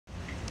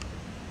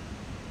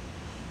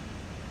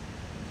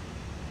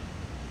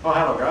Oh,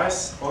 hello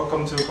guys,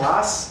 welcome to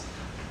class.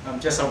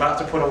 I'm just about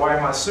to put away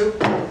my soup.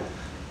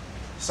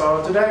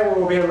 So today we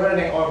will be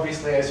learning,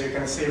 obviously, as you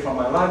can see from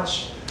my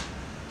lunch,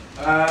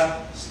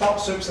 stock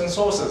soups and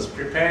sauces.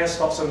 Prepare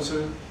stock soups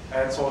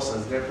and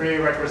sauces. The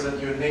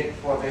prerequisite unit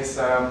for this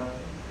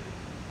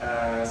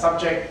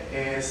subject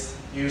is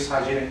use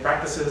hygienic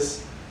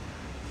practices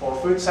for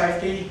food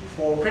safety.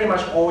 For pretty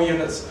much all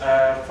units,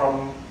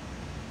 from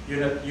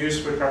unit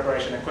use food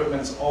preparation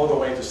equipment all the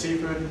way to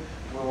seafood,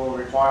 we will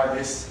require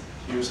this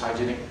use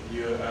hygienic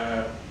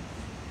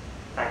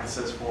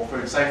practices for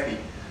food safety.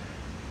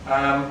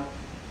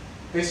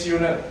 This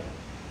unit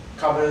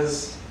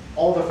covers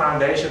all the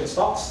foundation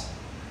stocks.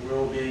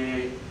 We'll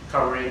be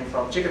covering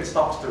from chicken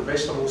stocks to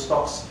vegetable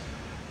stocks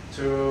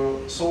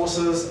to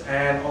sauces,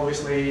 and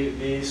obviously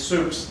the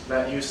soups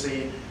that you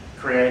see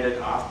created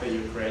after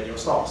you create your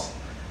stocks.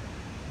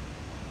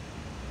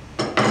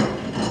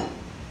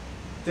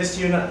 This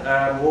unit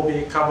will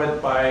be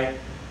covered by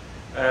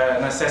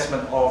an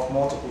assessment of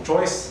multiple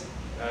choice.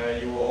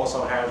 You will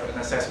also have an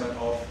assessment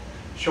of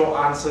short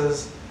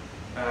answers.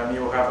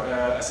 You will have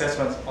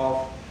assessments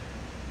of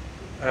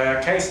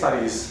case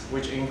studies,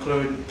 which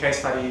include case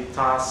study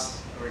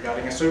tasks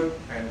regarding a soup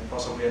and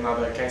possibly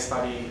another case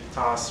study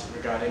task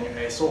regarding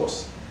a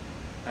sauce.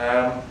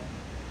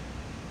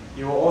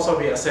 You will also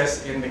be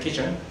assessed in the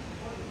kitchen.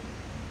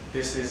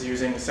 This is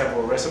using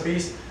several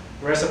recipes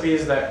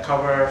that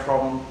cover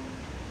from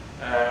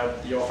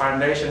your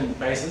foundation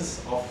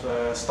basis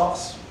of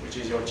stocks, which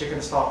is your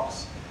chicken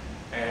stocks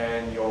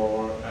and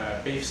your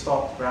beef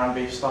stock, ground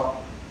beef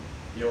stock,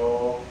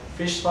 your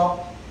fish stock,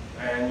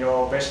 and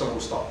your vegetable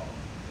stock.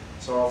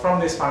 So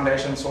from these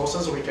foundation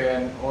sources, we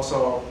can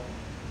also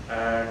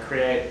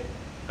create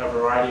a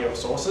variety of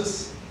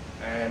sauces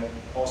and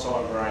also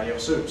a variety of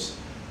soups.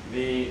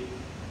 The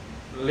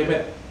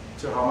limit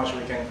to how much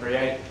we can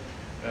create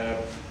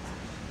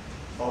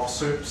of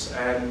soups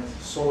and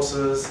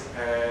sauces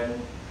and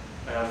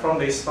from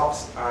these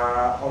stocks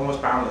are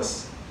almost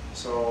boundless.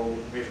 So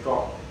we've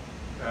got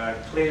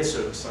clear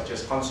soups such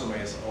as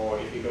consommes, or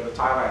if you go to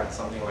Thailand,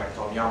 something like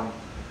tom yum.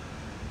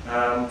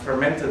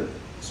 Fermented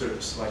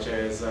soups such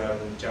as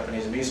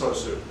Japanese miso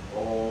soup,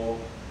 or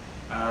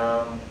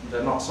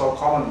the not so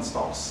common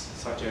stocks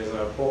such as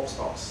pork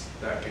stocks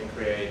that can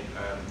create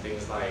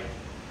things like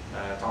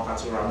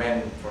tonkatsu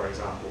ramen, for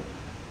example,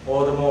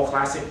 or the more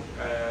classic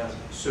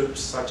soups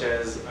such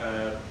as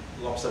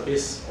lobster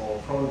bis or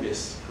prawn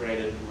bis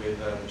created with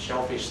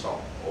shellfish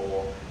stock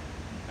or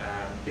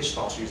fish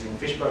stocks using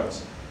fish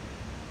bones.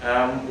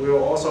 We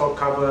will also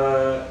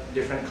cover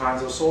different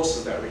kinds of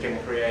sauces that we can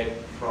create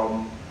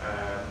from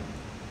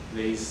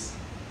these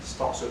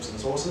stock soups and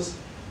sauces,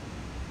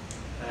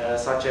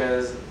 such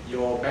as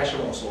your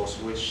bechamel sauce,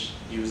 which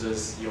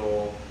uses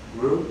your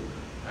roux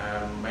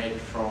made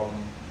from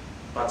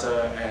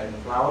butter and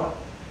flour.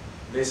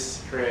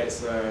 This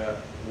creates a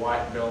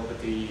white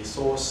velvety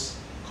sauce,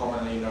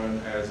 commonly known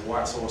as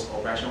white sauce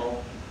or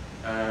bechamel,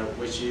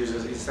 which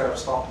uses, instead of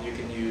stock, you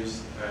can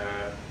use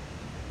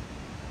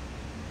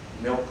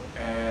milk,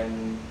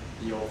 and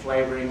your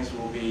flavorings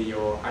will be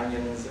your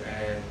onions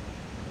and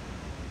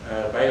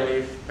bay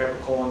leaf,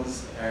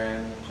 peppercorns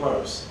and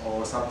cloves,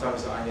 or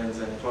sometimes the onions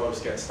and cloves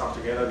get stuck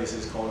together. This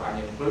is called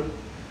onion clue.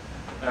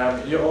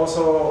 You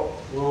also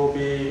will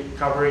be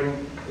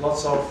covering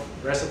lots of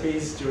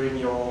recipes during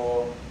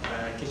your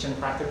kitchen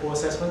practical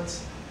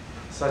assessments,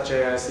 such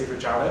as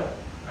seafood chowder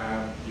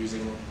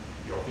using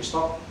your fish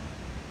stock,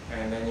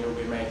 and then you'll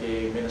be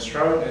making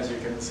minestrone, as you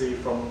can see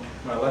from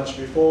my lunch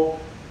before,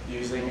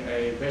 using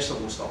a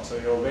vegetable stock. So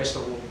your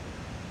vegetable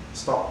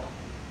stock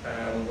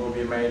will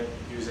be made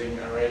using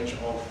a range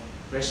of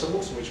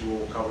vegetables, which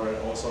we'll cover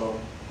also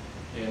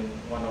in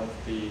one of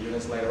the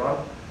units later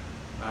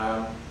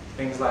on.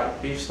 Things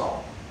like beef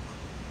stock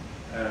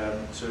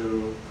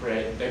to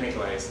create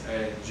demi-glace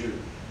and jus.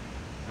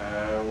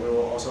 We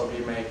will also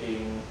be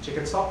making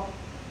chicken stock,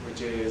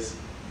 which is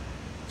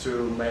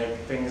to make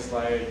things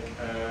like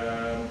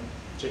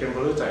chicken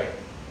velouté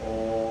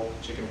or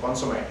chicken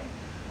consommé.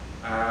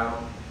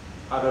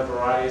 Other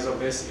varieties of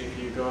this, if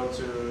you go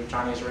to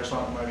Chinese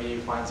restaurant, maybe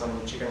you find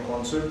some chicken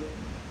corn soup,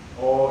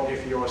 or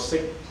if you're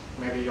sick,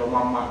 maybe your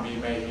mom might be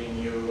making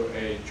you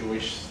a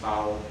Jewish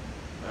style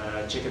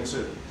chicken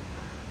soup.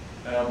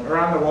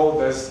 Around the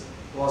world, there's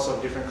lots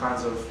of different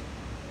kinds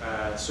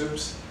of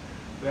soups.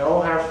 They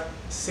all have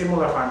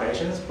similar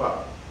foundations,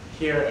 but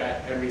here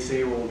at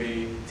MBC we'll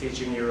be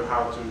teaching you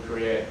how to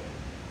create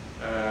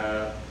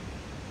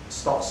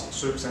stocks,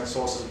 soups and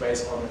sauces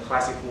based on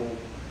classical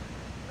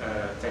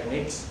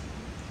techniques,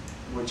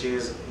 which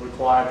is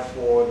required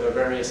for the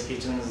various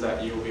kitchens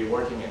that you'll be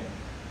working in.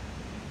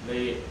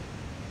 The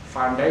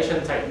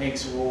foundation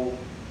techniques will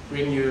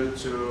bring you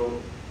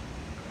to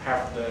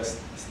have the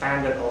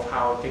standard of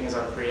how things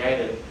are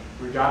created,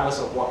 regardless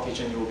of what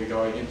kitchen you will be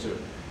going into.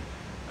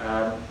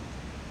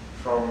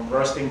 From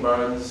roasting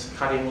bones,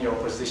 cutting your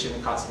precision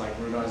cuts like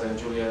brunoise and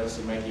juliennes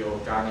to make your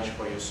garnish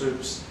for your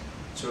soups,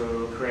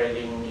 to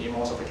creating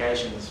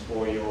emulsifications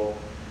for your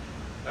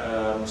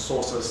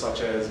sauces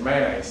such as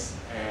mayonnaise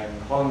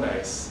and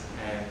hollandaise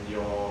and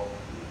your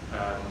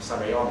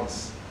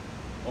sabayons.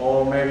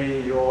 Or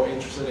maybe you're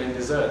interested in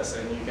desserts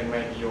and you can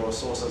make your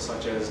sauces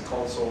such as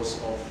cold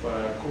sauce of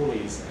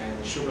coulis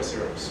and sugar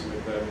syrups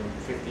with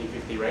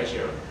 50-50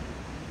 ratio.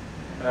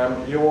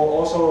 You will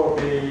also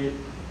be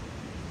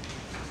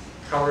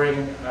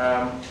covering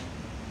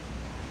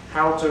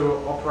how to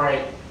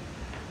operate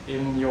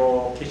in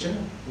your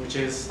kitchen, which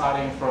is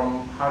starting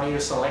from how do you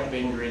select the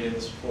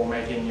ingredients for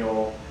making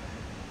your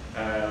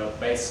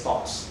base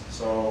stocks.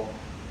 So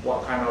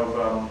what kind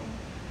of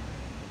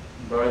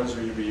burns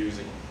will you be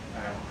using?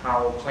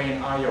 How clean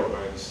are your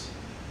burns?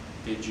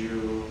 Did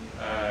you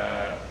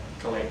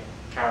collect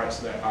carrots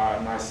that are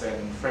nice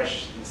and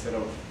fresh instead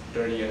of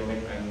dirty and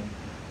limp and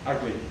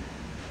ugly?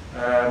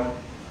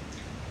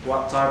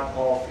 What type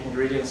of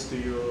ingredients do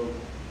you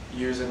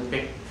use and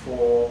pick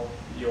for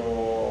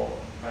your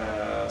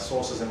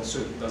sauces and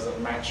soup? Does it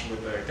match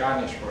with the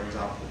garnish, for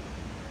example?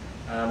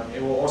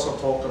 It will also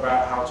talk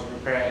about how to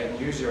prepare and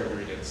use your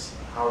ingredients.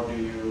 How do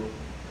you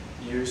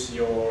use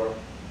your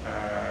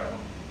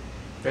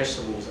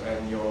vegetables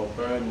and your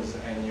burns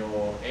and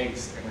your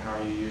eggs, and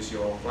how you use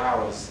your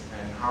flours,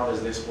 and how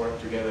does this work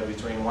together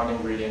between one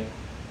ingredient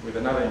with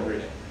another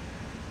ingredient.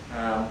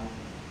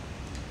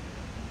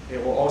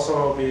 It will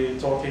also be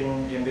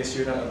talking in this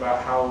unit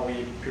about how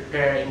we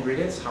prepare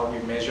ingredients, how we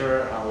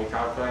measure, how we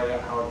calculate it,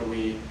 how do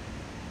we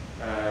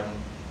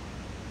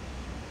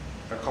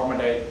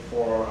accommodate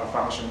for a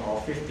function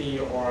of 50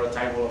 or a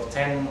table of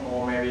 10,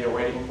 or maybe a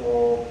wedding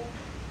for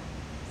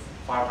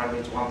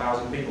 500 to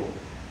 1,000 people.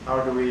 How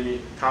do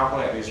we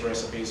calculate these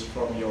recipes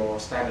from your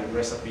standard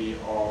recipe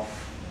of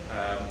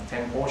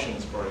 10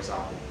 portions, for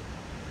example?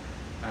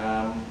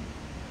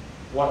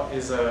 What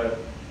is a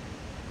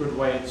good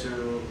way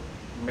to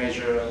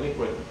measure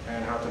liquid,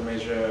 and how to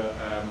measure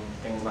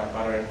things like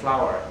butter and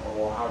flour,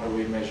 or how do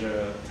we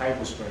measure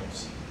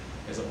tablespoons?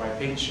 Is it by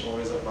pinch or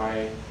is it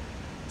by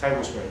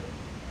tablespoon?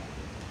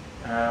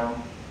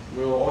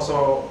 We'll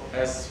also,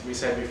 as we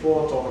said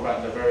before, talk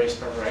about the various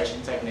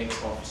preparation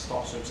techniques of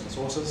stock soups and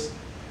sauces,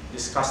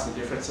 discuss the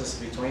differences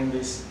between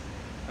these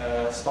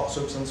stock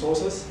soups and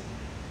sauces,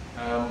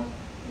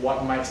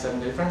 what makes them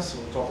different. So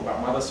we'll talk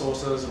about mother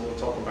sauces, we'll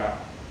talk about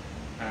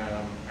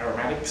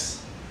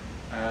aromatics,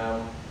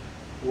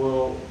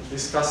 we'll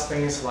discuss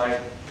things like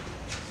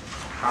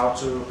how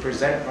to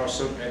present our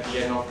soup at the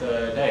end of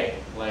the day,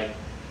 like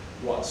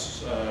what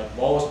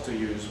bowls to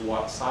use,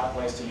 what side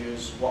plates to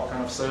use, what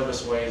kind of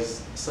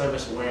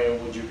serviceware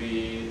would you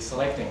be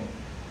selecting.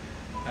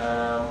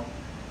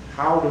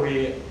 How do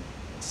we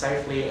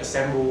safely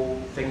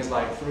assemble things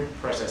like food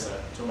processor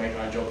to make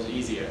our jobs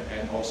easier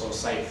and also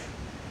safe?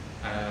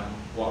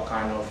 What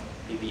kind of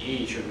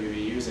PPE should we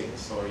be using?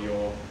 So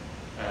your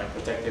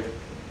protective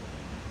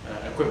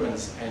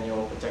equipments and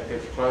your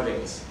protective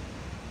clothings.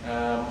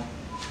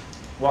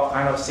 What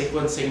kind of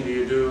sequencing do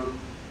you do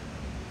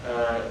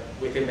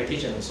within the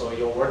kitchen? So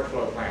your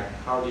workflow plan,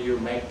 how do you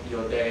make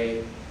your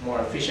day more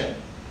efficient?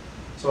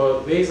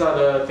 So these are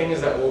the things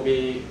that we'll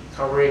be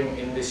covering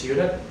in this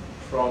unit,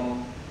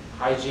 from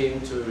hygiene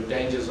to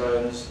danger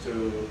zones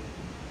to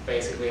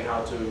basically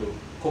how to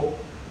cook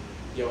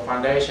your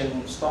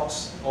foundation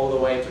stocks, all the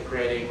way to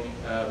creating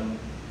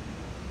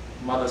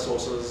mother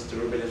sauces,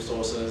 derivative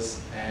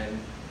sauces, and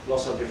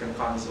lots of different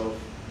kinds of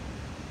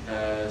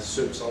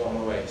soups along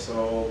the way.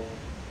 So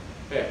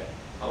yeah,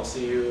 I'll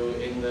see you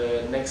in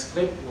the next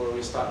clip where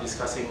we start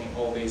discussing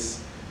all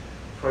these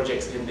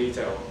projects in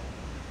detail.